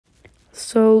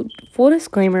So, full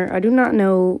disclaimer, I do not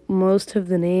know most of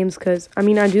the names because, I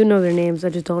mean, I do know their names, I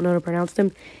just don't know how to pronounce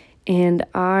them. And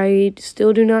I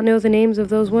still do not know the names of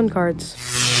those one cards.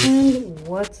 And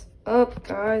what's up,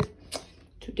 guys?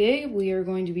 Today, we are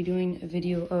going to be doing a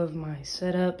video of my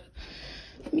setup.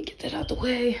 Let me get that out the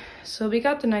way. So, we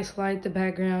got the nice light, the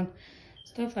background,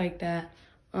 stuff like that.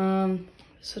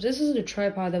 So this is the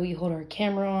tripod that we hold our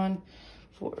camera on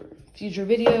for future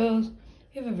videos.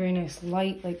 We have a very nice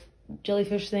light, like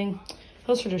jellyfish thing.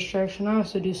 Helps for distraction. I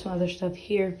also do some other stuff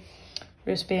here.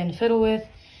 Wristband to fiddle with.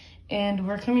 And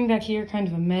we're coming back here, kind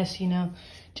of a mess, you know.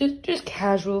 Just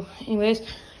casual. Anyways,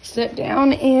 sit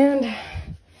down and...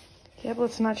 Yep,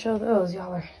 let's not show those,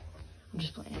 y'all are... I'm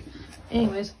just playing.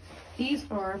 Anyways, these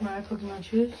are my Pokemon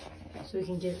shoes. So we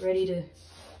can get ready to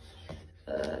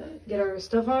get our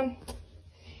stuff on.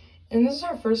 And this is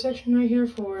our first section right here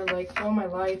for like all my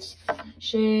lights,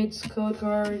 shades, code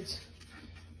cards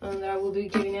that I will be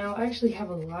giving out. I actually have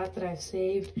a lot that I've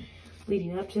saved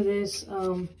leading up to this.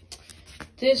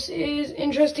 This is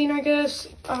interesting, I guess.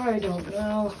 I don't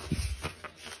know.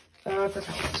 I forgot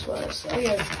what this was. Oh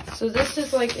yeah. So this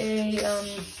is like it's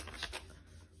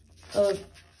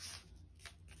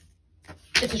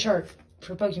a chart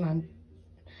for Pokemon,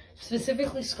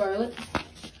 specifically Scarlet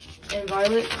and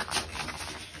Violet.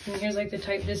 And here's like the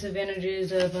type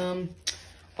disadvantages of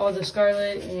all the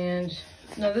Scarlet and...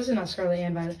 No, this is not Scarlet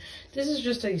and Violet. This is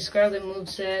just a Scarlet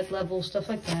moveset, level, stuff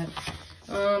like that.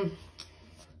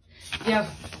 Yeah,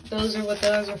 those are what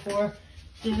those are for.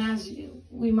 Then as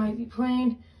we might be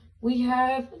playing, we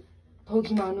have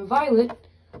Pokemon Violet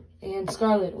and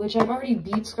Scarlet, which I've already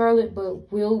beat Scarlet,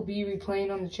 but will be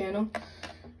replaying on the channel.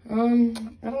 I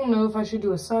don't know if I should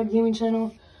do a side gaming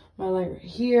channel. My light right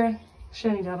here,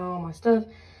 shining down on all my stuff.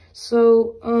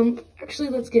 So, actually,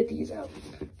 let's get these out.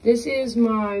 This is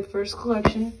my first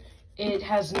collection. It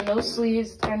has no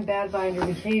sleeves. It's kind of bad binder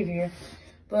behavior,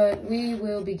 but we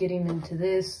will be getting into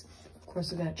this. Of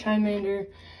course, I got Charmander.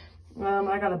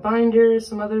 I got a binder,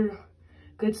 some other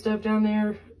good stuff down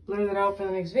there. Blur that out for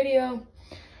the next video.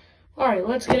 All right,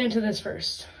 let's get into this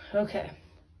first. Okay.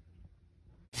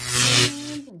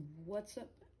 And what's up?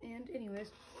 And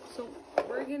anyways, so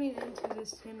we're getting into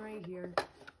this tin right here.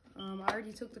 I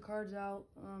already took the cards out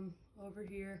over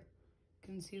here.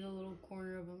 You can see the little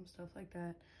corner of them, stuff like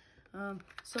that.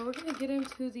 So we're gonna get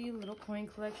into the little coin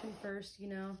collection first, you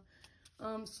know.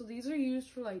 So these are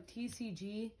used for like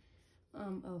TCG.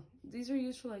 These are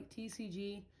used for like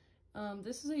TCG.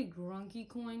 This is a grunky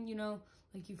coin, you know,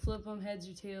 like you flip them heads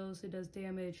or tails, it does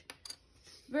damage.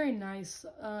 Very nice.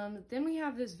 Then we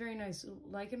have this very nice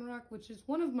Lycanroc, which is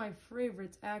one of my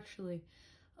favorites actually.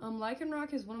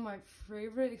 Lycanroc is one of my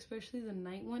favorite, especially the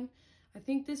night one. I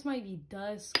think this might be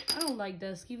Dusk. I don't like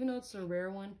Dusk, even though it's a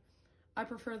rare one. I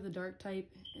prefer the dark type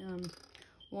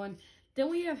one.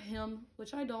 Then we have him,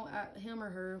 which I don't, him or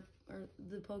her, or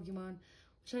the Pokemon,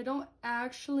 which I don't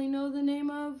actually know the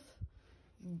name of,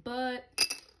 but,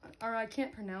 or I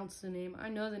can't pronounce the name. I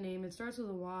know the name. It starts with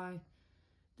a Y.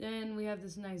 Then we have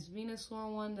this nice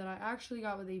Venusaur one that I actually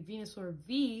got with a Venusaur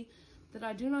V, that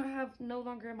I do not have no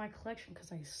longer in my collection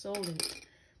because I sold it.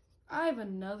 I have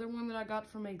another one that I got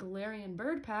from a Galarian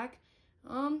bird pack.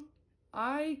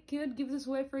 I could give this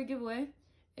away for a giveaway.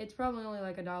 It's probably only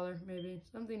like $1, maybe.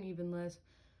 Something even less.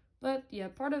 But yeah,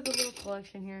 part of the little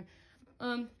collection here.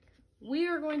 We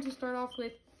are going to start off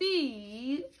with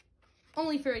the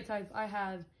only fairy type I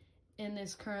have in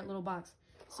this current little box.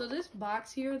 So this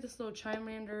box here, this little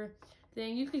Charmander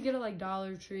thing, you could get it like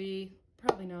Dollar Tree.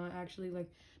 Probably not, actually. Like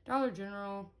Dollar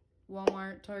General,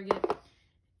 Walmart, Target,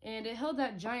 and it held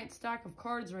that giant stack of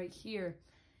cards right here.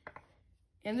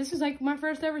 And this is like my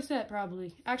first ever set,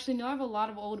 probably. Actually, no, I have a lot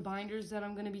of old binders that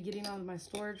I'm going to be getting out of my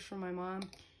storage from my mom.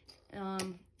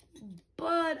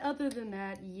 But other than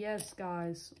that, yes,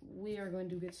 guys, we are going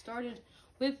to get started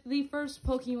with the first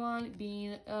Pokemon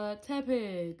being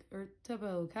Tepig, or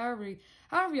Tepog, however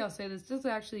y'all say this. This is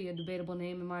actually a debatable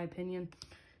name, in my opinion,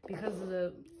 because of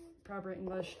the proper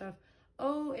English stuff.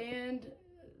 Oh, and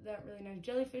that really nice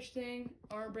jellyfish thing,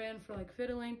 armband for like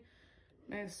fiddling.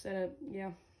 Nice setup, yeah.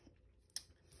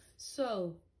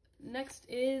 So, next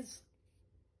is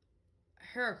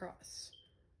Heracross.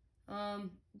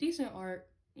 Decent art,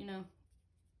 you know,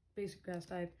 basic grass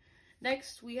type.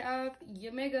 Next, we have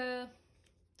Yamega.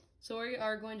 So we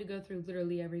are going to go through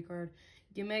literally every card.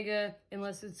 Yamega,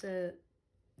 unless it's a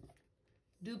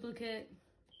duplicate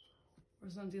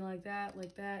or something like that,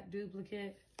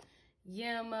 duplicate.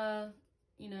 Yama,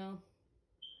 you know,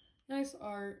 nice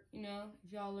art, you know,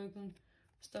 if y'all looking for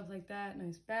stuff like that.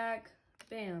 Nice back,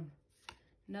 bam.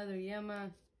 Another Yama,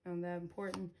 not that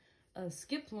important. a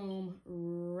Skiploom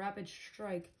Rapid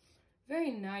Strike.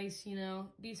 Very nice, you know,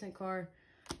 decent car.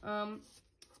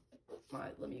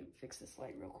 Let me fix this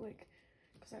light real quick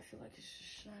because I feel like it's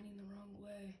just shining the wrong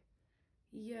way.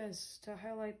 Yes, to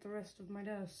highlight the rest of my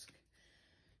desk.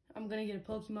 I'm gonna get a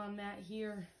Pokemon mat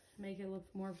here, make it look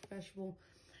more professional.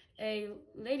 A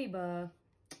ladybug,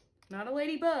 not a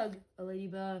ladybug, a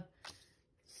ladybug.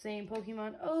 Same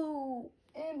Pokemon. Oh,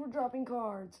 and we're dropping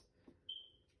cards.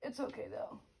 It's okay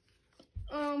though.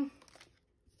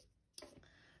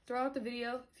 Throughout the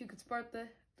video, if you could spark the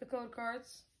code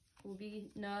cards,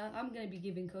 I'm gonna be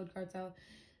giving code cards out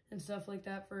and stuff like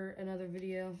that for another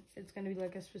video. It's gonna be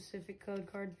like a specific code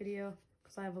card video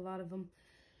because I have a lot of them.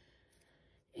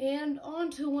 And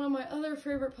on to one of my other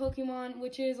favorite Pokemon,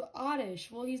 which is Oddish.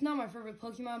 Well, he's not my favorite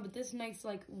Pokemon, but this nice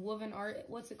like woven art,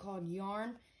 what's it called?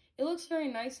 Yarn. It looks very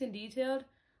nice and detailed.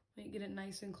 Let me get it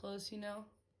nice and close, you know.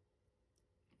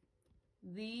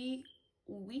 The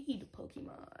weed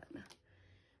Pokemon.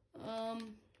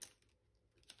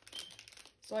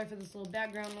 Sorry for this little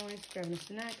background noise. Grabbing a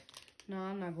snack. No,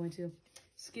 I'm not going to.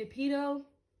 Skipito.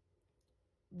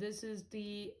 This is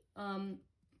the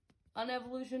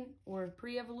unevolution or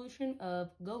pre-evolution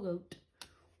of Gogoat,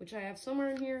 which I have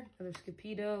somewhere in here. Another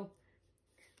Skipito.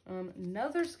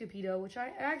 Another Skipito, which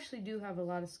I actually do have a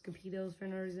lot of Skipitos for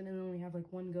no reason, and then we have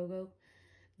like one Gogoat.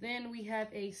 Then we have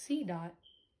a C-Dot.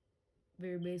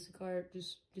 Very basic art,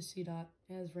 just C-Dot.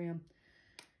 It has RAM.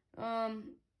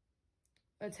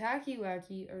 A Tacky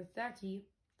Wacky, or Thacky,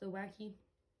 the Wacky.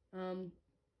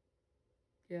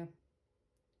 Yeah. I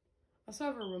also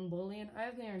have a Rumbolian. I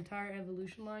have their entire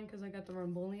evolution line because I got the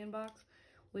Rumbolian box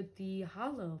with the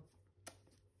Hollow,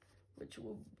 which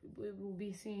we'll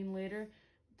be seeing later.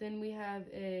 Then we have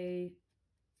a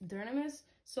Durnamus.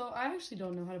 So I actually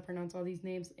don't know how to pronounce all these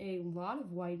names. A lot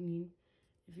of whitening,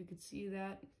 if you could see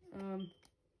that.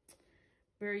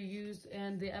 Very used.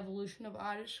 And the evolution of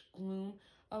Oddish Gloom.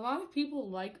 A lot of people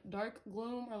like Dark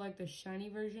Gloom or like the shiny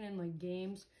version in like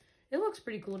games. It looks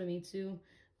pretty cool to me too.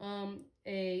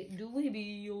 A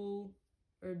Dweeble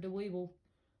or Dweeble.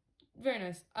 Very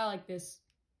nice. I like this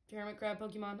Hermit Crab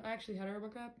Pokemon. I actually had a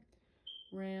Hermit Crab.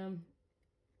 Ram.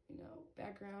 You know,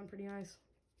 background, pretty nice.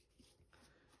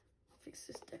 Fix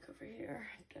this deck over here.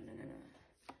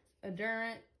 A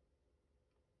Durant.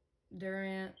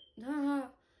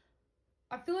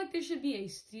 I feel like there should be a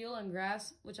Steel and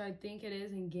Grass, which I think it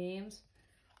is in games.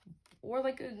 Or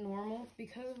like a normal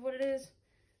because of what it is.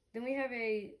 Then we have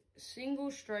a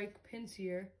Single Strike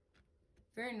Pinsir.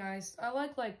 Very nice. I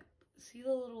like, see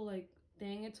the little, like,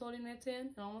 thing it's holding its in?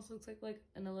 It almost looks like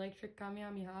an electric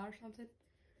Kamehameha or something.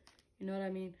 You know what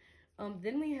I mean?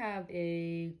 Then we have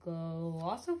a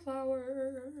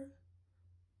Glossiflower.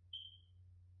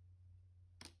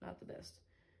 Not the best.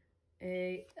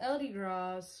 A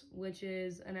Eldegoss, which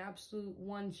is an absolute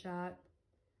one-shot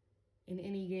in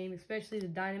any game, especially the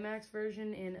Dynamax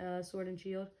version in Sword and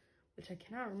Shield, which I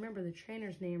cannot remember the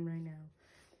trainer's name right now.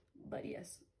 But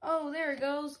yes. Oh, there it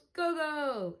goes.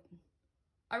 Go-Go!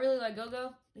 I really like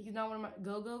Go-Go. He's not one of my...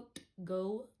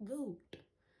 Go-Goat.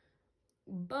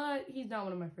 But he's not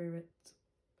one of my favorites.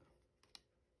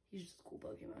 He's just a cool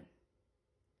Pokemon.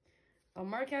 A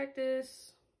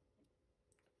Marcactus.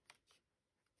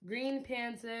 Green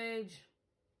Pansage.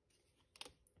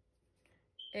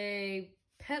 A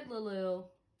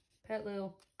Petlil.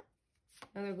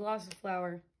 Another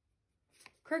Glossiflower.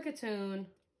 Kricketune.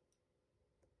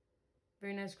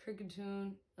 Very nice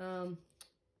Kricketune. I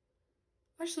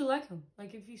actually like him.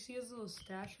 Like, if you see his little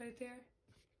stash right there.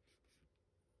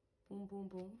 Boom, boom,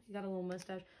 boom. He got a little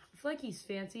mustache. I feel like he's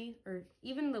fancy. Or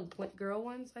even the girl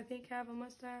ones, I think, have a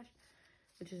mustache.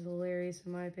 Which is hilarious,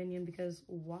 in my opinion, because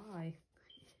why?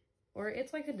 Or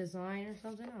it's like a design or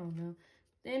something. I don't know.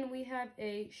 Then we have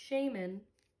a Shaman.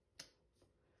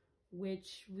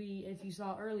 Which if you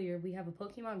saw earlier, we have a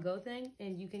Pokemon Go thing.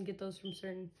 And you can get those from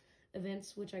certain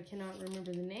events, which I cannot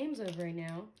remember the names of right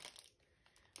now.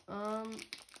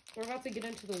 We're about to get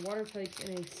into the water types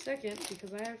in a second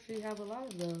because I actually have a lot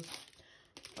of those.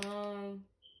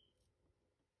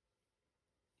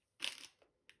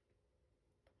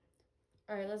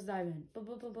 Alright, let's dive in. Boom,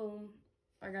 boom, boom, boom.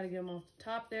 I gotta get them off the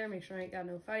top there, make sure I ain't got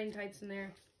no fighting types in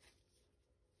there.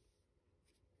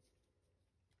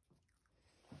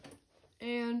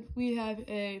 And we have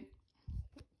a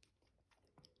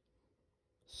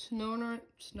Snorunt,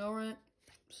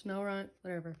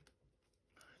 whatever.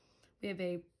 We have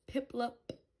a Piplup,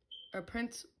 or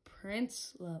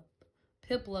Princelup.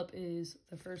 Piplup is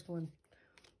the first one.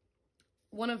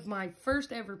 One of my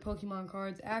first ever Pokemon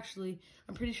cards, actually.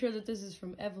 I'm pretty sure that this is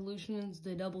from Evolutions,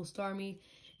 the Double Star Me.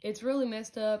 It's really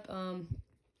messed up.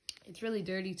 It's really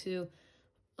dirty too.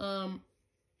 Like,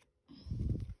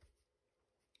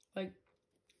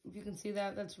 if you can see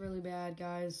that, that's really bad,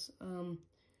 guys.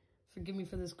 Forgive me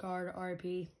for this card,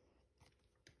 RIP.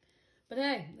 But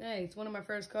hey, it's one of my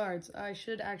first cards. I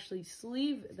should actually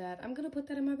sleeve that. I'm gonna put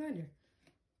that in my binder.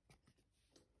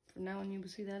 From now on, you will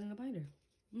see that in the binder.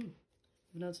 Even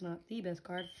though it's not the best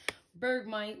card.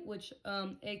 Bergmite, which,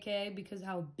 aka, because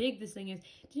how big this thing is.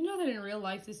 Do you know that in real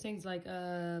life, this thing's like,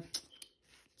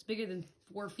 it's bigger than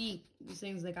 4 feet. This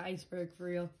thing's like an iceberg, for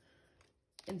real.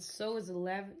 And so is the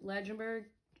Legendberg.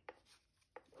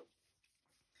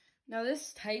 Now,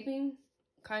 this typing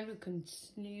kind of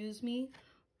confused me,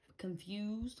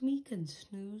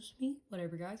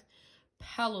 whatever, guys.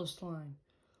 Paloslime.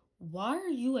 Why are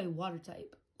you a water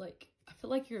type? Like, I feel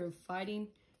like you're fighting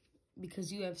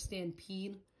because you have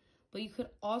Stampede, but you could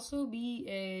also be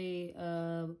a,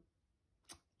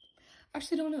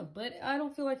 actually don't know, but I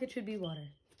don't feel like it should be water.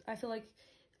 I feel like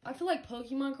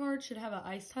Pokemon cards should have an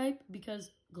ice type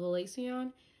because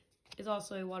Glaceon is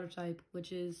also a water type,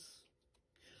 which is,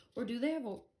 or do they have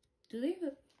a,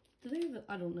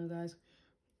 I don't know, guys.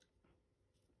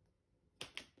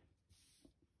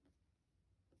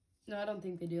 No, I don't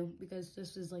think they do, because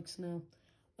this is like snow.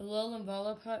 Alolan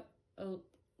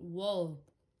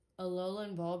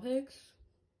Vulpix.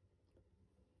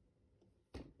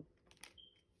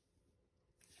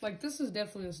 Like, this is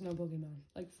definitely a snow Pokemon.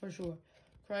 Like, for sure.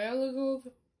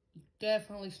 Cryologove,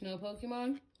 definitely snow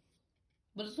Pokemon.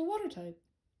 But it's a water type.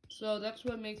 So that's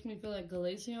what makes me feel like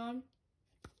Glaceon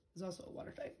is also a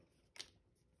water type.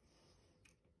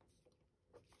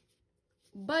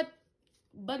 But.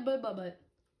 Hold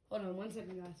on 1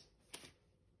 second, guys.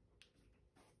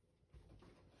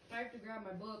 I have to grab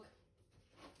my book.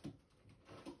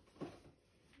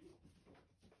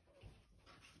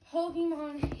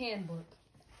 Pokemon Handbook.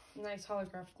 Nice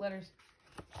holographic letters.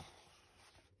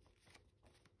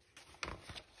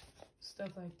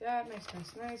 Stuff like that. Nice.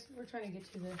 We're trying to get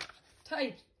to the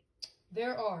types.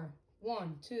 There are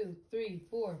 1, 2, 3,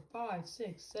 4, 5,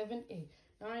 6, 7, 8,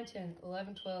 9, 10,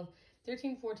 11, 12,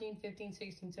 13, 14, 15,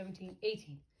 16, 17,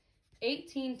 18.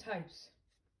 18 types.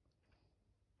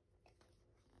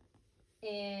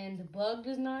 And Bug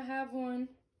does not have one.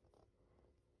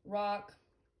 Rock,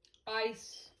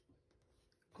 Ice,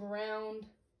 Ground.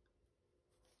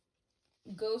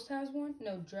 Ghost has one?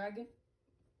 No, Dragon.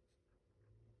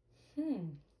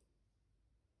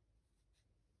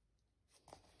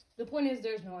 The point is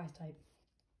there's no Ice type.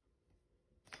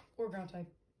 Or Ground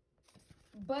type.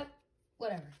 But,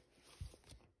 whatever.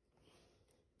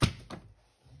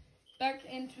 Back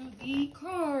into the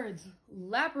cards.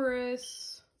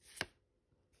 Lapras.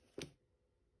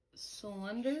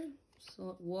 Cylinder.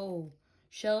 Whoa.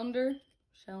 Shellinder.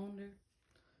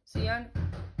 See, I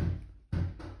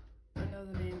know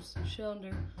the names.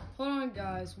 Shellinder. Hold on,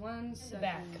 guys. 1 second.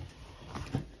 Back.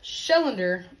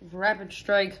 Shellinder. Rapid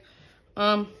Strike.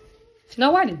 No,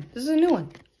 I didn't. This is a new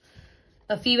one.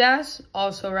 A Feebas.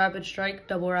 Also Rapid Strike.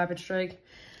 Double Rapid Strike.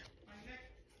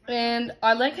 And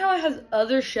I like how it has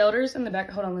other shelters in the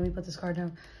back. Hold on, let me put this card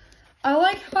down. I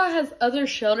like how it has other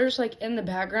shelters, like, in the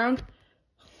background.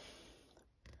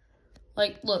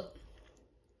 Like, look.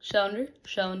 Shellinder.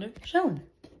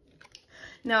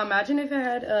 Now, imagine if it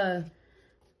had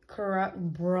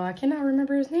bro, I cannot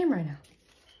remember his name right now.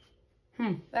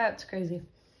 That's crazy.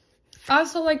 I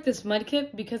also like this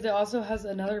Mudkip because it also has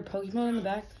another Pokemon in the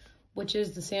back, which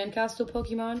is the Sandcastle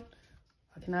Pokemon.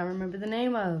 I cannot remember the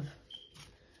name of.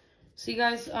 See,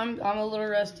 guys, I'm a little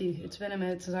rusty. It's been a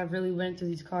minute since I've really went through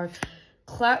these cards.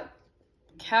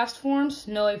 Cast form,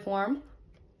 Snowy form.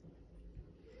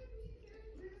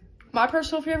 My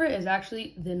personal favorite is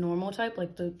actually the normal type,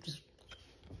 like the just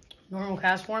normal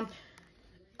cast form.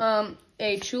 A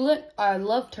Chulet. I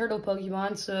love turtle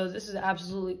Pokemon, so this is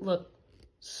absolutely, look,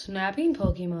 snapping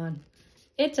Pokemon.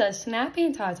 It's a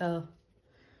snapping Tato.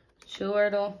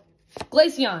 Squirtle.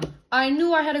 Glaceon. I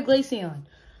knew I had a Glaceon.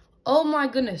 Oh my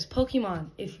goodness,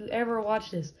 Pokemon, if you ever watch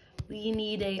this, we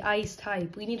need a ice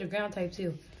type. We need a ground type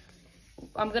too.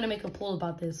 I'm going to make a poll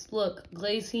about this. Look,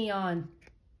 Glaceon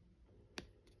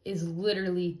is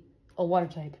literally a water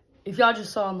type. If y'all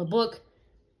just saw in the book,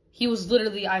 he was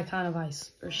literally the icon of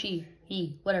ice. Or he,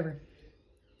 whatever.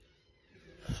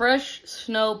 Fresh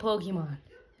snow Pokemon.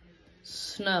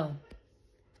 Snow.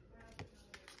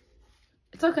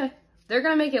 It's okay. They're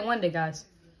going to make it one day, guys.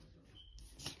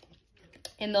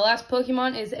 And the last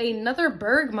Pokemon is another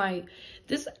Bergmite.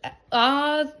 This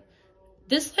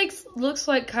like looks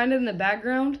like kind of in the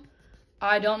background.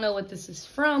 I don't know what this is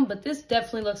from, but this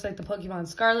definitely looks like the Pokemon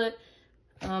Scarlet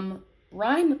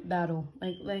rhyme battle.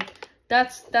 Like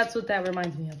that's what that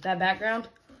reminds me of. That background.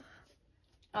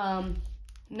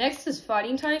 Next is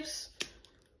fighting types.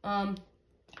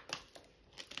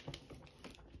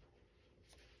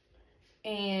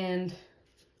 And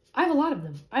I have a lot of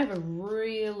them. I have a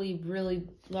really, really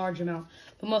large amount,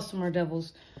 but most of them are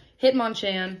devils.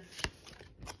 Hitmonchan.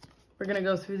 We're gonna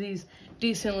go through these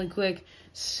decently quick.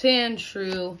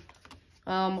 Sandshrew.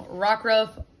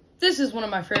 Rockruff. This is one of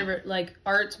my favorite like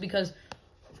arts because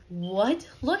what?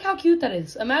 Look how cute that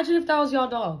is. Imagine if that was y'all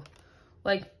dog.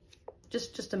 Like,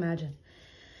 just imagine.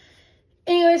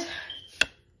 Anyways,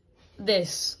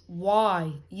 this.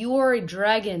 Why? You are a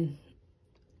dragon.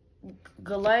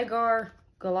 Galagar,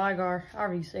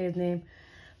 however you say his name.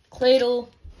 Claydol.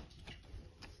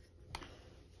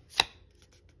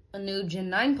 A new Gen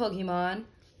 9 Pokemon.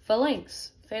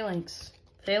 Phalanx,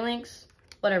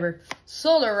 whatever.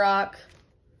 Solar Rock.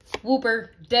 Wooper,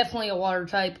 definitely a water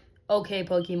type. Okay,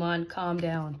 Pokemon, calm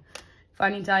down.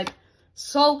 Fighting type.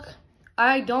 Sulk.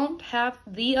 I don't have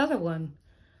the other one,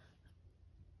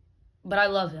 but I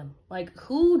love him. Like,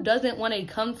 who doesn't want a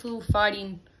Kung Fu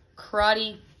fighting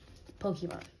karate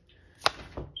Pokemon?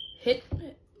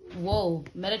 Whoa,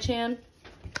 Metachan.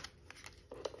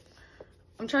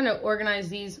 I'm trying to organize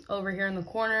these over here in the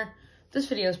corner. This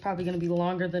video is probably going to be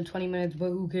longer than 20 minutes, but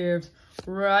who cares?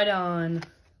 Rhydon.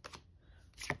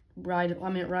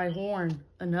 Rhyhorn.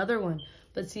 Another one.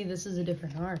 But see, this is a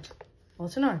different art.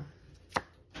 What's an art?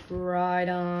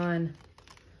 Rhydon.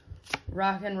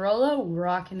 Rock'n'Rolla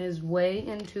rocking his way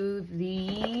into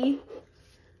the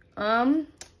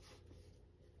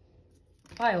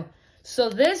pile. So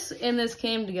this and this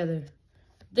came together.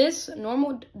 This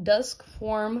normal dusk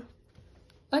form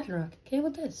Lycanroc came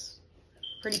with this.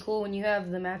 Pretty cool when you have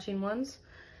the matching ones,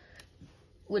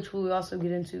 which we'll also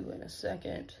get into in a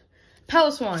second.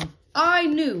 Paloswine. I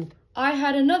knew I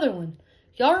had another one.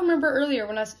 Y'all remember earlier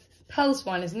when I said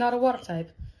Paloswine is not a water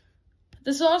type.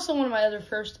 This is also one of my other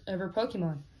first ever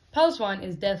Pokemon. Paloswine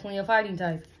is definitely a fighting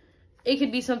type. It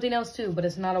could be something else too, but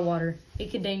it's not a water.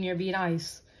 It could dang near be an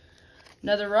ice.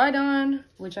 Another Rhydon,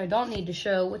 which I don't need to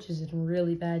show, which is in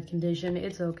really bad condition.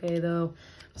 It's okay though.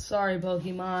 Sorry,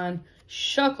 Pokemon.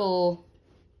 Shuckle.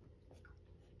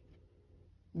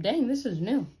 Dang, this is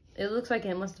new. It looks like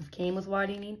it must have came with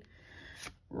whitening.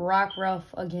 Rockruff,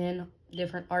 again.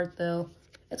 Different art though.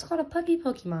 It's called a puppy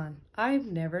Pokemon. I've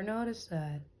never noticed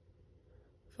that.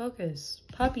 Focus.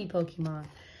 Puppy Pokemon.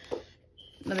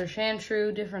 Another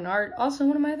Sandshrew, different art. Also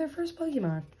one of my other first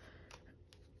Pokemon.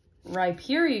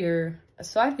 Rhyperior.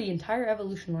 So I have the entire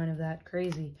evolution line of that.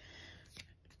 Crazy.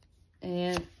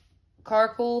 And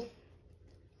Carkle.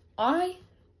 I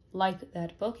like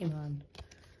that Pokemon.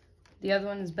 The other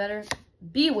one is better.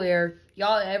 Beware.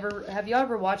 Have y'all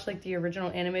ever watched like the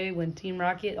original anime when Team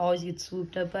Rocket always gets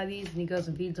swooped up by these and he goes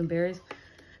and feeds them berries?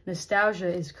 Nostalgia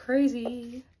is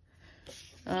crazy.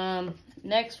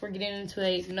 Next we're getting into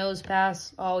a nose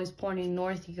pass, always pointing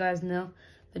north, you guys know.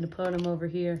 Then to put them over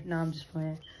here. No, I'm just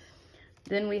playing.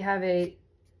 Then we have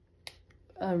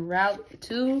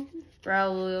two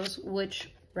Raols,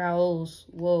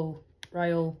 Raoul.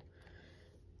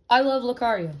 I love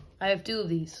Lucario. I have two of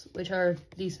these, which are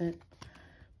decent.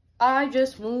 I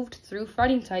just moved through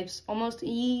fighting types almost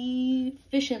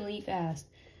efficiently fast.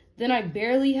 Then I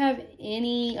barely have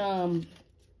any, hold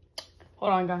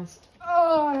on guys.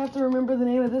 Oh, I have to remember the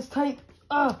name of this type.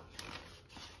 Oh.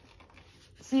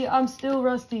 See, I'm still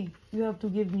rusty. You have to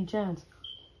give me a chance.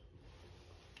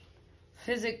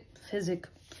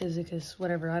 Physicus,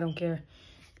 whatever, I don't care.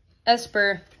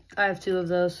 Esper, I have two of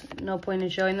those. No point in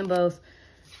showing them both.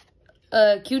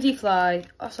 Cutie Fly,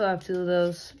 also have two of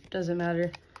those. Doesn't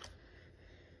matter.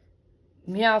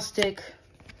 Meowstic.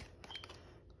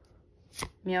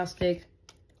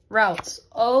 Routes.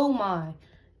 Oh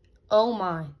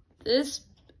my. This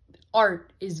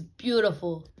art is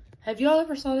beautiful. Have y'all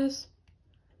ever saw this?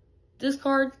 This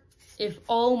card,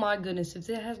 oh my goodness, if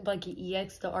it has like an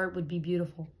EX, the art would be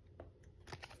beautiful.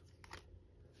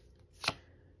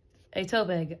 A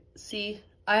Topeg. See,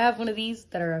 I have one of these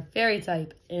that are a fairy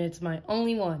type, and it's my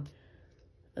only one.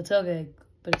 A Topeg,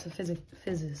 but it's a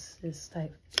physicist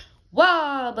type.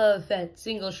 Wobbuffet,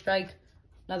 single strike.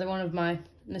 Another one of my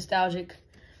nostalgic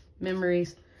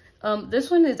memories. This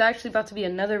one is actually about to be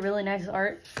another really nice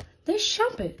art. This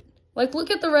Shumpet. Like, look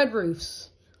at the red roofs.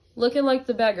 Look at, like,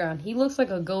 the background. He looks like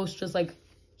a ghost, just, like,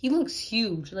 he looks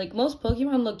huge. Like, most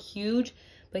Pokemon look huge,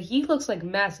 but he looks, like,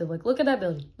 massive. Like, look at that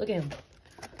building. Look at him.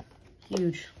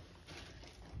 Huge.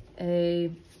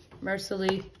 A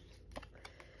Merciless.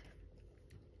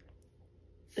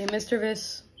 A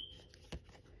Mischievous.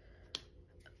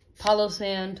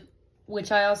 Palossand,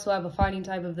 which I also have a fighting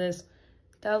type of this.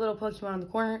 That little Pokemon in the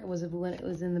corner was when it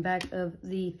was in the back of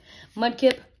the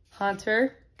Mudkip.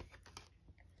 Hunter,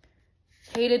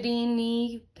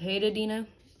 Hatadina,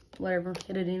 whatever,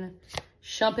 Hatadina.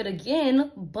 Shumpet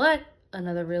again, but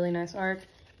another really nice art.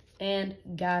 And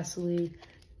Ghastly.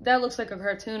 That looks like a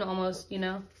cartoon almost, you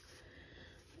know.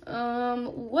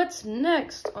 What's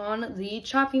next on the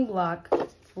chopping block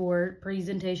for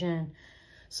presentation?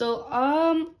 So,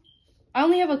 I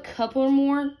only have a couple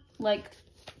more, like,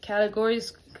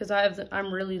 categories, because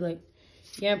I'm really, like,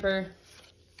 Yamper,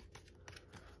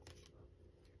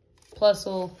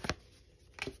 Plusle,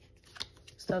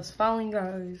 stuff's falling,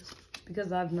 guys,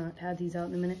 because I've not had these out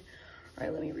in a minute. All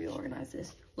right, let me reorganize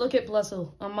this. Look at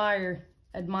Plusle, admire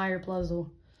Plusle.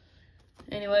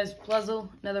 Anyways, Plusle,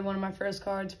 another one of my first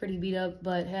cards, pretty beat up,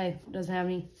 but hey, doesn't have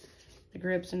any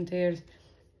grips and tears.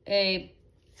 A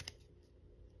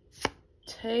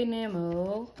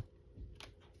Tynamo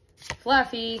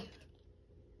Flaffy.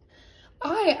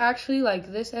 I actually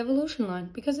like this evolution line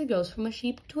because it goes from a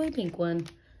sheep to a pink one.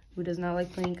 Who does not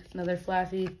like pink? Another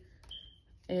Flaffy.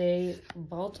 A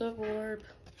Voltorb.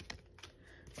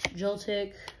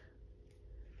 Joltik.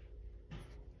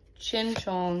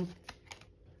 Chinchong.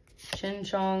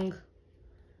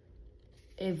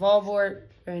 A Volvort.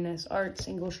 Very nice art.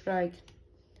 Single strike.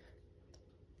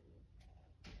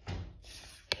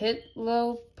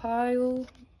 Hitlopile.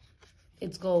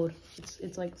 It's gold.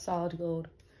 It's like solid gold.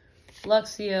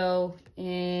 Luxio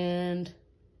and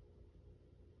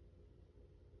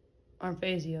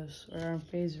Armphasios.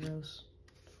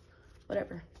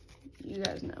 Whatever. You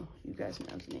guys know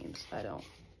the names. I don't.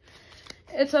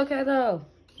 It's okay though.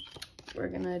 We're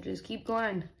gonna just keep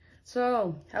going.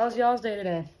 So, how's y'all's day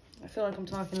today? I feel like I'm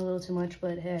talking a little too much,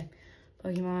 but hey,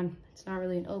 Pokemon, it's not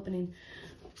really an opening.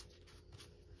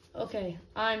 Okay,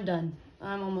 I'm done.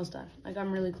 I'm almost done. Like,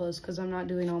 I'm really close because I'm not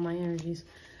doing all my energies.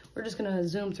 We're just going to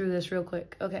zoom through this real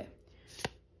quick. Okay.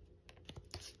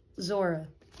 Zora.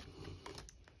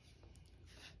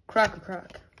 Croc.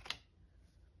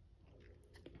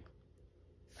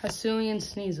 Hisuian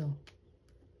Sneasel.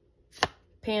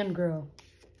 Pangrow.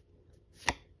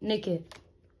 Nickit.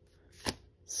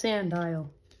 Sandile.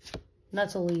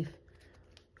 Nuttleaf.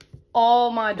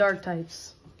 All my dark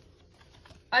types.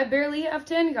 I barely have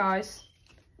 10, guys.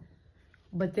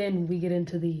 But then we get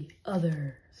into the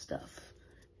other stuff.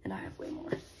 And I have way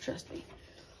more, trust me.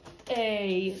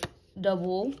 A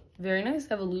double, very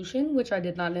nice evolution, which I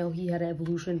did not know he had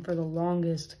evolution for the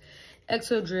longest.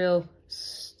 Exodrill,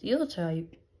 Steel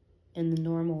type, and the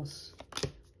normals.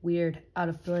 Weird, out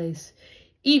of place.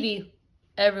 Eevee,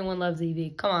 everyone loves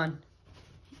Eevee, come on.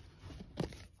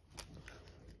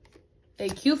 A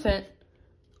Qfent,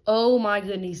 oh my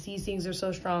goodness, these things are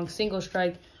so strong. Single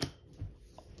strike.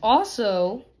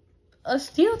 Also, a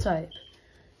Steel type.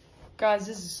 Guys,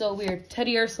 this is so weird.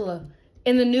 Teddy Ursula.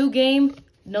 In the new game,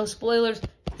 no spoilers,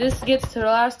 this gets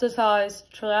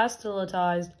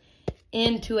terrestrialized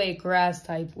into a grass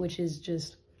type, which is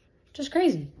just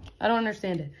crazy. I don't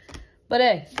understand it. But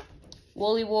hey,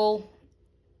 Woolly.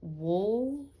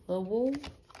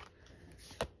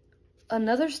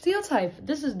 Another Steel type.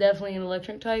 This is definitely an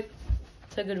electric type.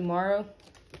 Togedemaru.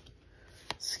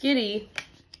 Skitty.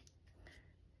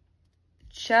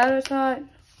 Chatot.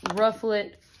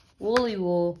 Rufflet. Woolly,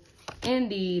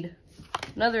 Indeed,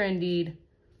 another Indeed.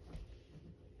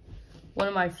 One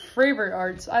of my favorite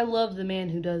arts. I love the man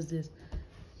who does this.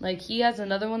 Like, he has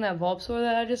another one, that Bulbasaur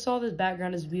that I just saw. This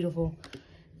background is beautiful.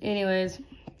 Anyways,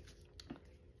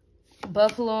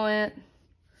 Buffalo Ant,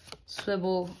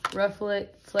 Swibble, Rufflet,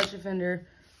 Fletch Defender,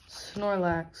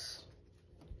 Snorlax.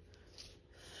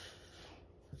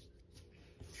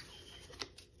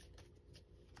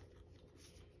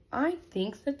 I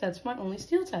think that's my only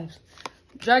Steel types.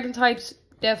 Dragon types,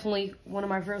 definitely one of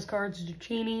my first cards.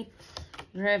 Dratini,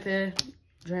 Drampa,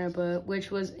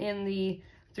 which was in the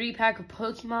 3-pack of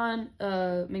Pokemon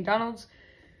McDonald's.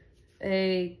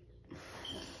 A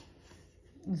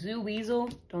Zoo Weasel,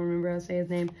 don't remember how to say his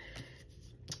name.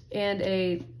 And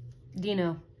a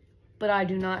Dino, but I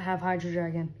do not have Hydro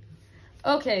Dragon.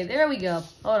 Okay, there we go.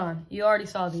 Hold on, you already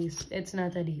saw these. It's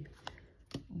not that deep.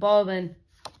 Bulbin,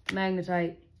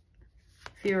 Magnetite,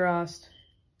 Frost,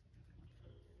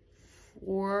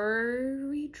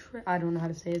 I don't know how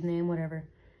to say his name, whatever.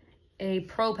 A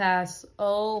Propass,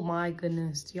 oh my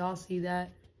goodness, do y'all see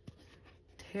that?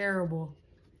 Terrible.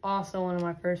 Also one of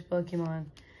my first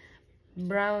Pokemon.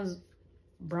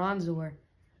 Bronzor.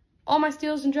 All my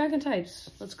Steels and Dragon types,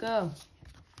 let's go.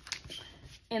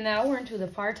 And now we're into the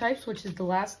Fire types, which is the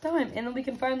last time, and then we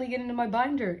can finally get into my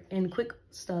binder and quick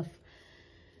stuff.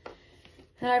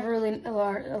 And I have really a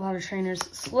lot of trainers.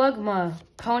 Slugma,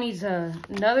 Ponyta,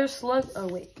 another Slug. Oh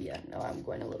wait, yeah, no, I'm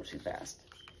going a little too fast.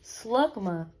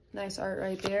 Slugma, Nice art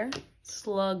right there.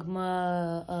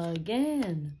 Slugma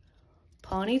again.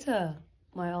 Ponyta,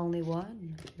 my only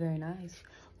one. Very nice.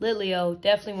 Litleo,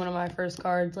 definitely one of my first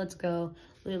cards. Let's go,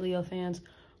 Litleo fans.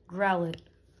 Growlithe.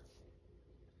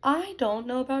 I don't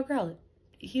know about Growlithe.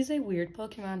 He's a weird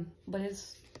Pokemon, but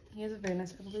he has a very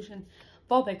nice evolution.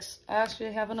 Vulpix. I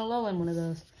actually have an Alolan one of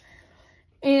those.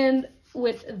 And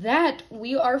with that,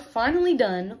 we are finally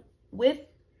done with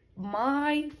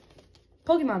my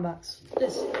Pokemon box.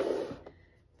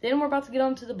 Then we're about to get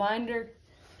on to the binder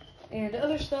and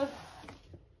other stuff,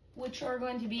 which are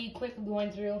going to be quickly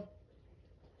going through.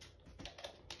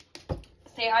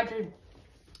 Stay hydrated.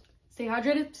 Stay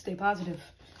hydrated, stay positive.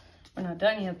 We're not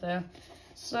done yet though.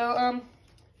 So,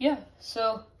 yeah.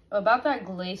 So, about that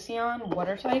Glaceon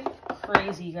water type,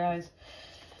 crazy guys.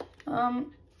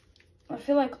 I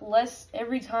feel like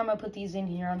every time I put these in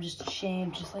here, I'm just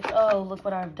ashamed. Just like, oh, look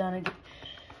what I've done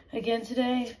again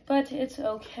today. But it's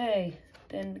okay.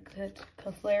 Then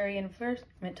Clefairy first.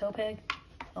 I meant Topeg.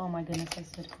 Oh my goodness, I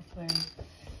said Clefairy.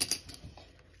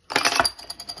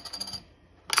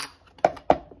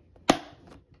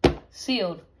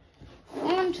 Sealed.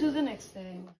 On to the next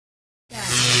thing.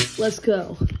 Let's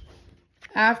go.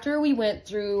 After we went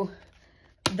through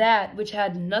that, which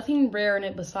had nothing rare in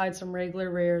it besides some regular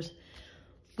rares,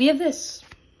 we have this.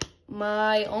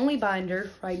 My only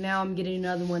binder. Right now, I'm getting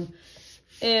another one.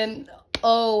 And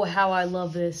oh, how I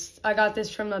love this. I got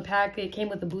this from the pack. It came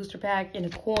with a booster pack and a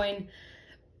coin,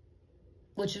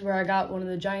 which is where I got one of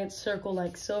the giant circle,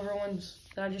 like, silver ones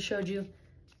that I just showed you.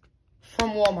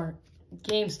 From Walmart,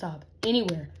 GameStop,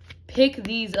 anywhere. Pick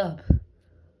these up.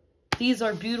 These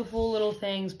are beautiful little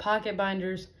things, pocket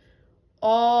binders,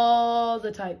 all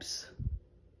the types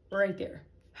right there.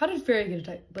 How did Fairy get a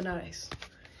type, but not Ice?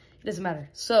 It doesn't matter.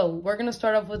 So, we're going to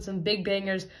start off with some big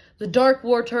bangers. The Dark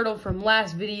War Turtle from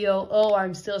last video. Oh,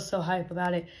 I'm still so hype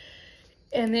about it.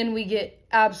 And then we get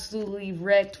absolutely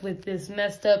wrecked with this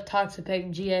messed up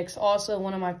Toxapex GX. Also,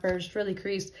 one of my first really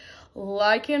creased. Yes,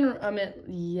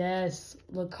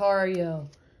 Lucario.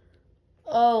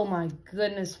 Oh my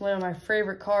goodness, one of my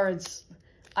favorite cards.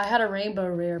 I had a rainbow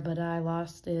rare, but I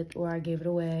lost it, or I gave it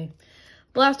away.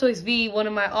 Blastoise V, one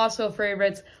of my also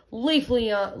favorites.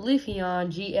 Leafeon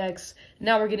GX.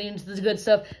 Now we're getting into the good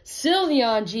stuff.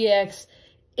 Sylveon GX,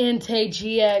 Entei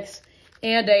GX,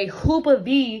 and a Hoopa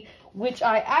V, which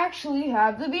I actually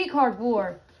have the V card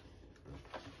for.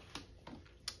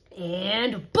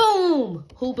 And boom!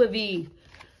 Hoopa V.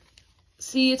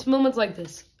 See, it's moments like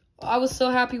this. I was so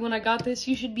happy when I got this.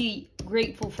 You should be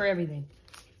grateful for everything.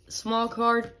 Small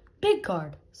card, big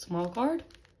card. Small card,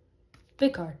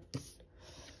 big card.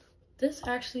 This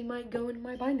actually might go in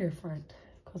my binder front,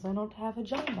 because I don't have a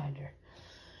giant binder.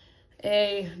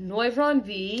 A Noivron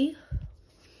V.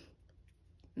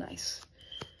 Nice.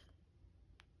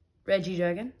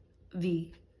 Regidragon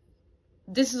V.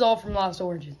 This is all from Lost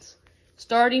Origins.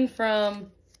 Starting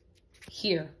from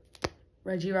here.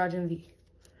 Regidragon V.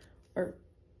 Or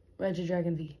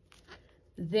Regidragon V.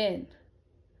 Then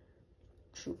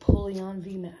Trupolion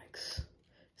V Max.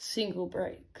 Single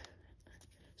break.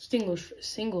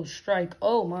 Single strike.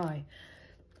 Oh my.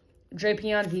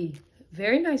 Drapion V.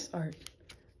 Very nice art.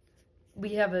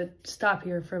 We have a stop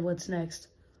here for what's next.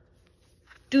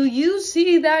 Do you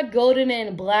see that golden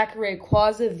and black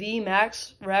Rayquaza V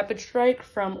Max Rapid Strike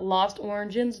from Lost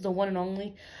Origins, the one and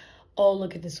only? Oh,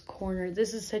 look at this corner.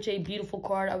 This is such a beautiful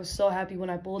card. I was so happy when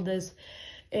I pulled this.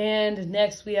 And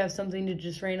next we have something to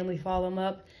just randomly follow them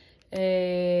up.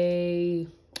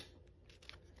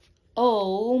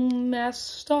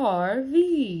 Master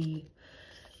V.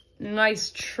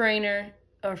 Nice trainer.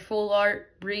 Or full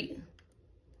art. Breaks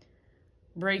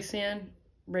in.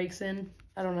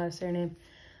 I don't know how to say her name.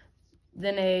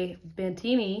 Then a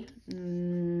Bantini.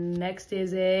 Next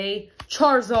is a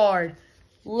Charizard.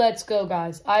 Let's go,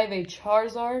 guys. I have a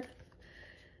Charizard.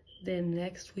 Then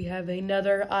next we have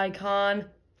another icon,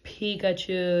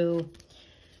 Pikachu.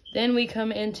 Then we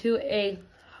come into a...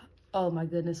 Oh my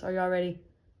goodness, are y'all ready?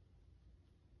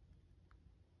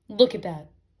 Look at that.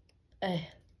 I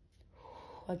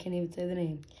can't even say the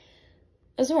name.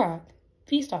 Azorock,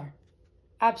 V-Star.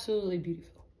 Absolutely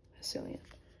beautiful. Hisuian.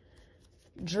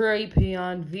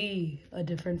 Drapion V, a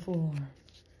different form.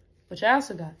 Which I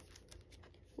also got.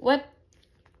 What?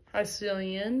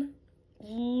 Hisuian.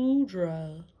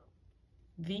 Ludra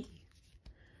V.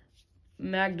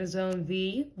 Magnezone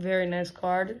V. Very nice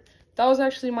card. That was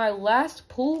actually my last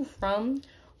pull from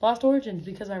Lost Origins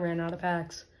because I ran out of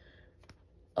packs.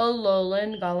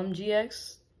 Alolan Golem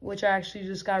GX, which I actually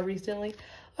just got recently.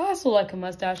 I also like a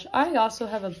mustache. I also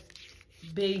have a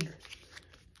big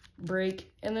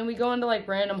break. And then we go into like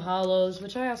random hollows,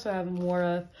 which I also have more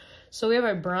of. So we have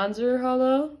a bronzer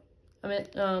hollow.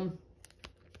 Not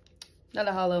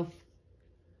a hollow.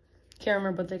 Can't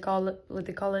remember what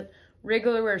they call it.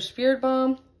 Regular rare spirit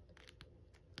bomb.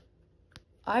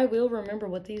 I will remember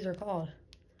what these are called.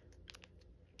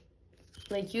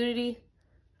 Lake Unity.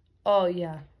 Oh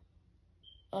yeah.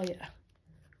 Oh yeah.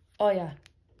 Oh yeah.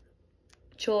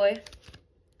 Choi.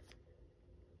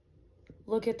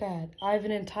 Look at that. I have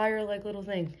an entire like little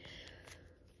thing.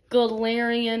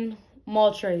 Galarian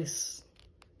Moltres.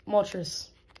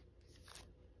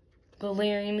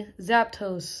 Galarian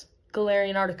Zapdos.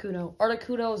 Galarian Articuno.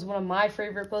 Articuno is one of my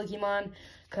favorite Pokemon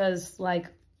because,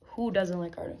 like, who doesn't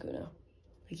like Articuno?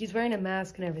 Like, he's wearing a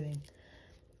mask and everything.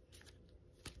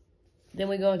 Then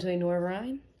we go into a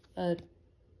Norvine. A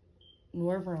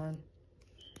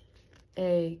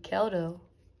Keldo.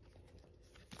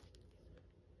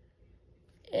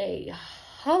 A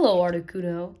Hollow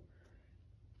Articuno.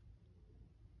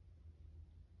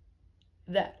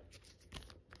 That.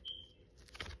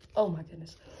 Oh my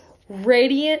goodness.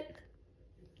 Radiant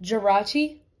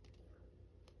Jirachi.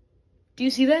 Do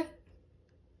you see that?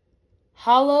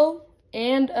 Hollow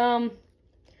and I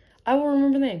will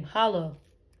remember the name. Hollow.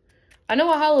 I know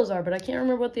what hollows are, but I can't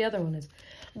remember what the other one is.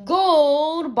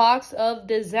 Gold Box of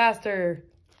Disaster.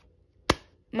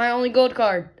 My only gold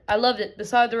card. I loved it.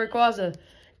 Beside the Rayquaza.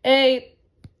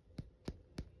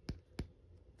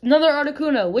 Another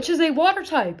Articuno, which is a water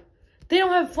type. They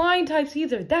don't have flying types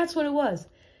either. That's what it was.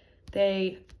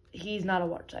 He's not a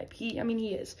water type. He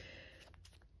is.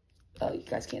 Oh, you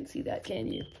guys can't see that, can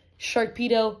you?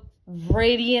 Sharpedo,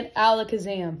 Radiant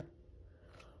Alakazam.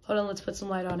 Hold on, let's put some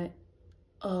light on it.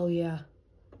 Oh, yeah.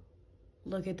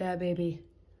 Look at that, baby.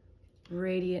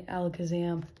 Radiant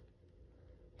Alakazam.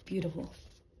 Beautiful.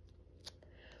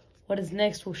 What is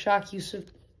next will shock you. So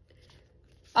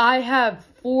I have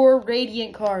 4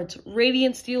 Radiant cards.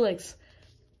 Radiant Steelix.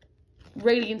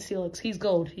 He's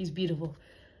gold. He's beautiful.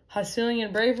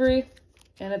 Hisuian Bravery.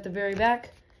 And at the very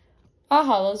back, a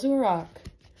Hollow Zoroark.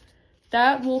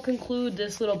 That will conclude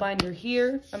this little binder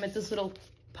here. This little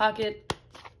pocket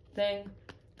thing.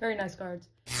 Very nice cards.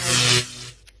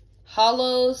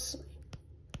 Hollows.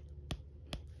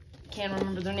 Can't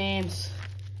remember their names.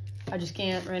 I just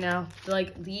can't right now. They're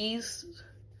like these.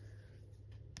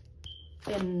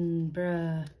 And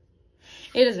bruh.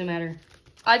 It doesn't matter.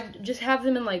 I just have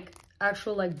them in like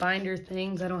actual like binder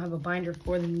things. I don't have a binder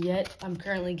for them yet. I'm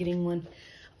currently getting one.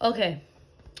 Okay.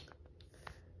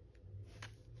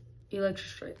 Electric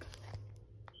Strike.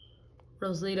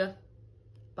 Rosalita.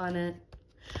 Bonnet.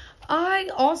 I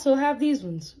also have these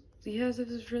ones. He has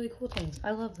these really cool things.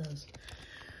 I love those.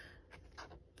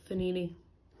 Fanini.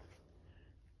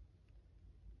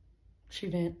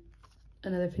 Trivant.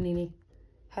 Another Fanini.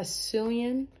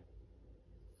 Hisuian.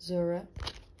 Zora.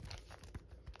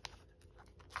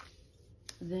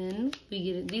 Then we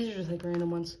get it. These are just like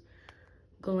random ones.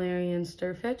 Galarian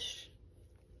Stirfetch.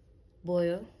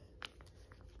 Boyo.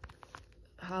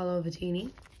 Hollow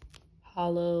Vitini.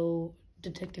 Hollow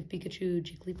Detective Pikachu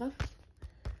Jigglypuff.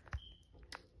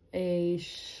 A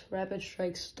Rapid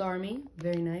Strike Starmie.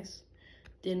 Very nice.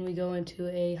 Then we go into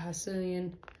a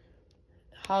Hisuian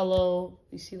Hollow.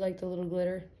 You see like the little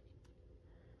glitter.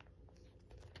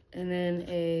 And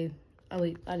then oh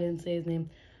wait, I didn't say his name.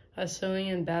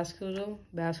 Hisuian Basculum.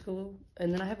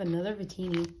 And then I have another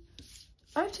Vitini.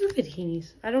 I have 2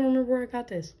 Vitinis. I don't remember where I got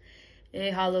this.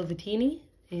 A Hollow Vitini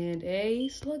and a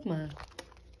Slugma.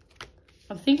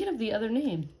 I'm thinking of the other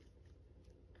name,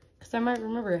 because I might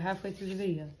remember it halfway through the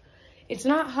video. It's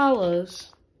not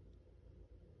hollows.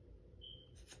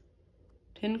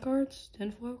 10 cards?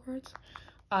 10 foil cards?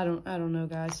 I don't know,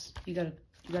 guys. You gotta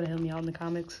help me out in the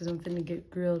comments, because I'm finna get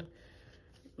grilled.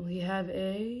 We have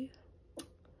a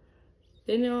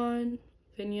Finneon,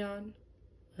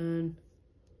 and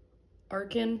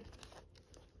Arkin,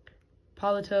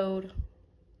 Politoed,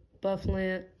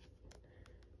 Bufflant.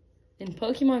 In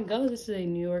Pokemon Go, this is a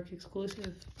New York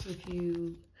exclusive. If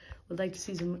you would like to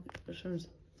see some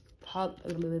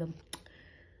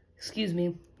excuse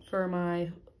me for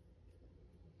my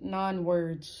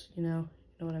non-words, you know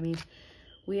what I mean.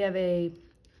 We have a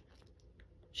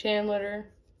Chandler,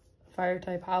 Fire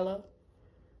type Hollow.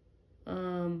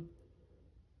 Then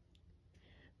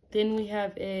we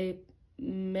have a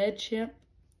Medicham.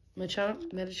 1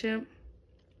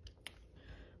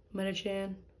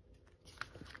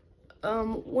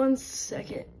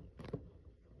 second.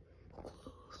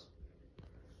 Close.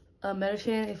 A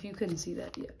Medicham, if you couldn't see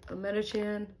that yet. A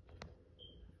Medicham.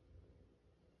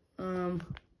 A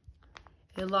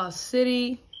Lost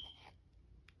City.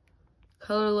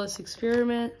 Colorless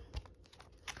Experiment.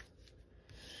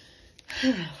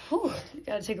 Whew,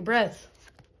 gotta take a breath.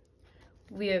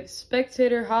 We have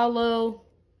Spectator, Hollow,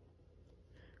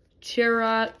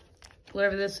 Cherot,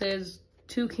 whatever this is,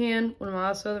 Toucan, one of my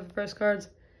also the first cards,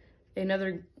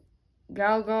 another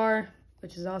Galgar,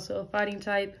 which is also a fighting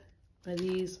type, one of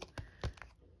these.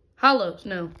 Hollows,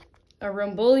 no, a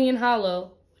Rumbulian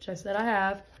Hollow, which I said I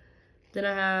have. Then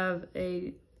I have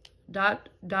a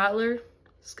Dottler,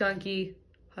 Skunky,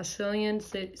 Hosilian,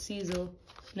 Sneasel.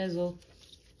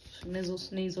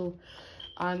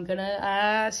 I'm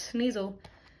gonna Sneasel.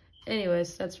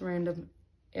 Anyways, that's random.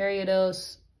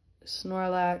 Ariados,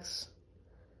 Snorlax,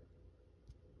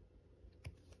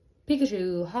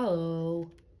 Pikachu, Hollow,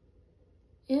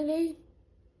 and a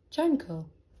Gianco.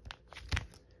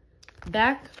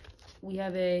 Back, we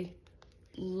have a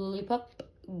Lillipup,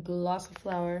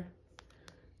 Glossiflower,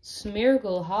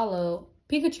 Smeargle Hollow,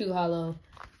 Pikachu Hollow,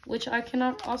 which I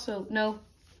cannot also, no,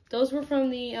 those were from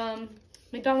the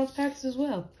McDonald's packs as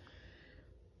well.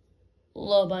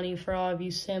 Low Bunny for all of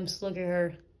you simps, look at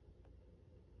her.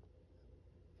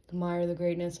 Admire the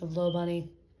greatness of Low Bunny.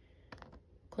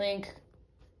 Clink,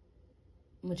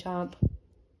 Machamp,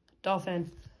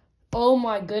 Dolphin. Oh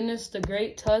my goodness, the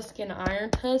Great Tusk and Iron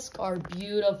Tusk are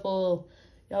beautiful.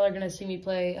 Y'all are gonna see me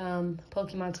play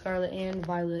Pokemon Scarlet and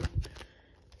Violet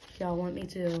if y'all want me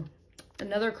to.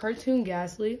 Another cartoon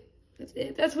Ghastly.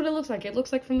 That's what it looks like. It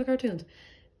looks like from the cartoons.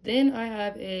 Then I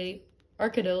have a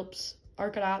Archaeops,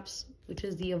 which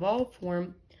is the evolved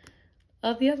form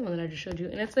of the other one that I just showed you,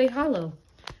 and it's a Hollow.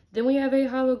 Then we have a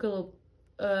Hollow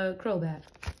Crobat.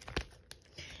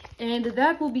 And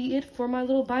that will be it for my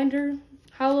little binder,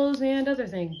 Hollows, and other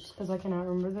things, because I cannot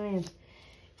remember the names.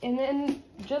 And then,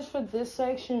 just for this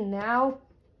section now,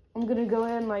 I'm going to go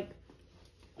ahead and, like,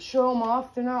 show them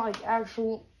off. They're not, like,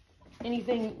 actual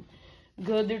anything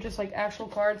good. They're just, like, actual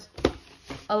cards.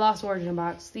 A Lost Origin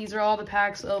box. These are all the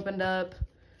packs opened up.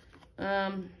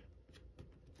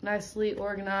 Nicely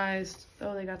organized.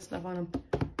 Oh, they got stuff on them.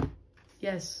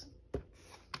 Yes.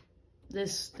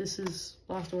 This is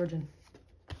Lost Origin.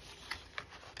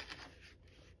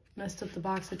 Messed up the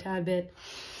box a tad bit.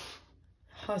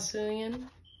 Hosilian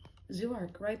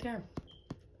Zooark right there.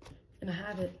 And I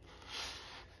have it.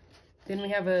 Then we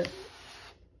have a,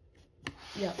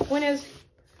 yeah, point is,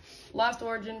 Lost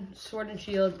Origin, Sword and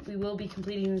Shield. We will be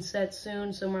completing the set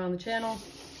soon, somewhere on the channel.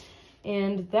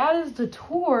 And that is the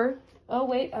tour. Oh,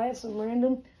 wait, I have some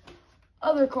random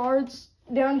other cards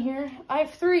down here. I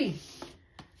have 3.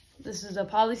 This is a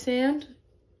Polysand,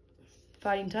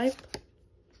 fighting type.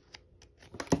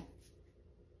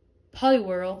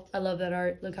 Poliwhirl, I love that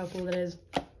art. Look how cool that is.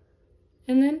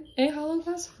 And then a Hollow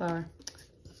Glossiflower.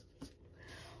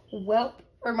 Well,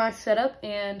 for my setup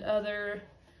and other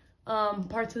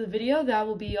parts of the video, that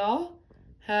will be all.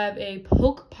 Have a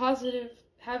poke positive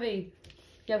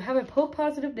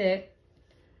day,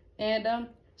 and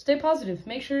stay positive.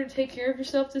 Make sure to take care of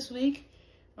yourself this week,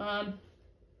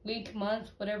 week,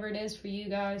 month, whatever it is for you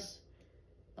guys.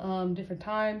 Different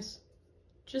times.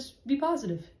 Just be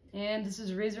positive. And this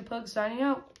is Razor Pug signing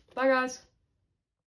out. Bye, guys.